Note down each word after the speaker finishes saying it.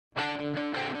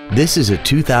This is a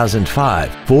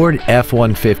 2005 Ford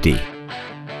F-150.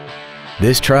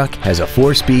 This truck has a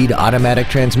 4-speed automatic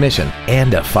transmission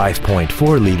and a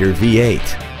 5.4-liter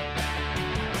V8.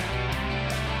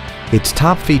 Its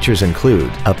top features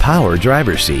include a power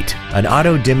driver's seat, an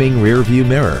auto-dimming rear-view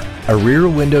mirror, a rear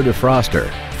window defroster,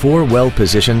 4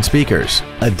 well-positioned speakers,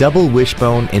 a double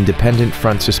wishbone independent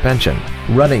front suspension,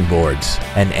 running boards,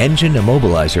 an engine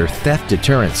immobilizer theft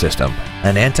deterrent system,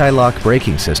 an anti-lock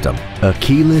braking system, a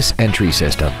keyless entry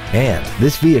system, and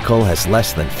this vehicle has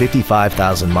less than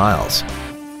 55,000 miles.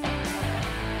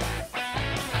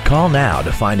 Call now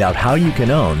to find out how you can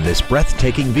own this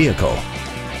breathtaking vehicle.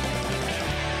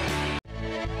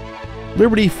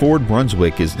 Liberty Ford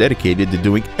Brunswick is dedicated to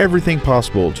doing everything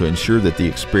possible to ensure that the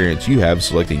experience you have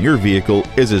selecting your vehicle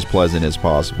is as pleasant as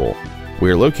possible. We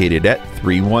are located at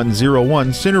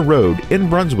 3101 Center Road in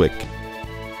Brunswick.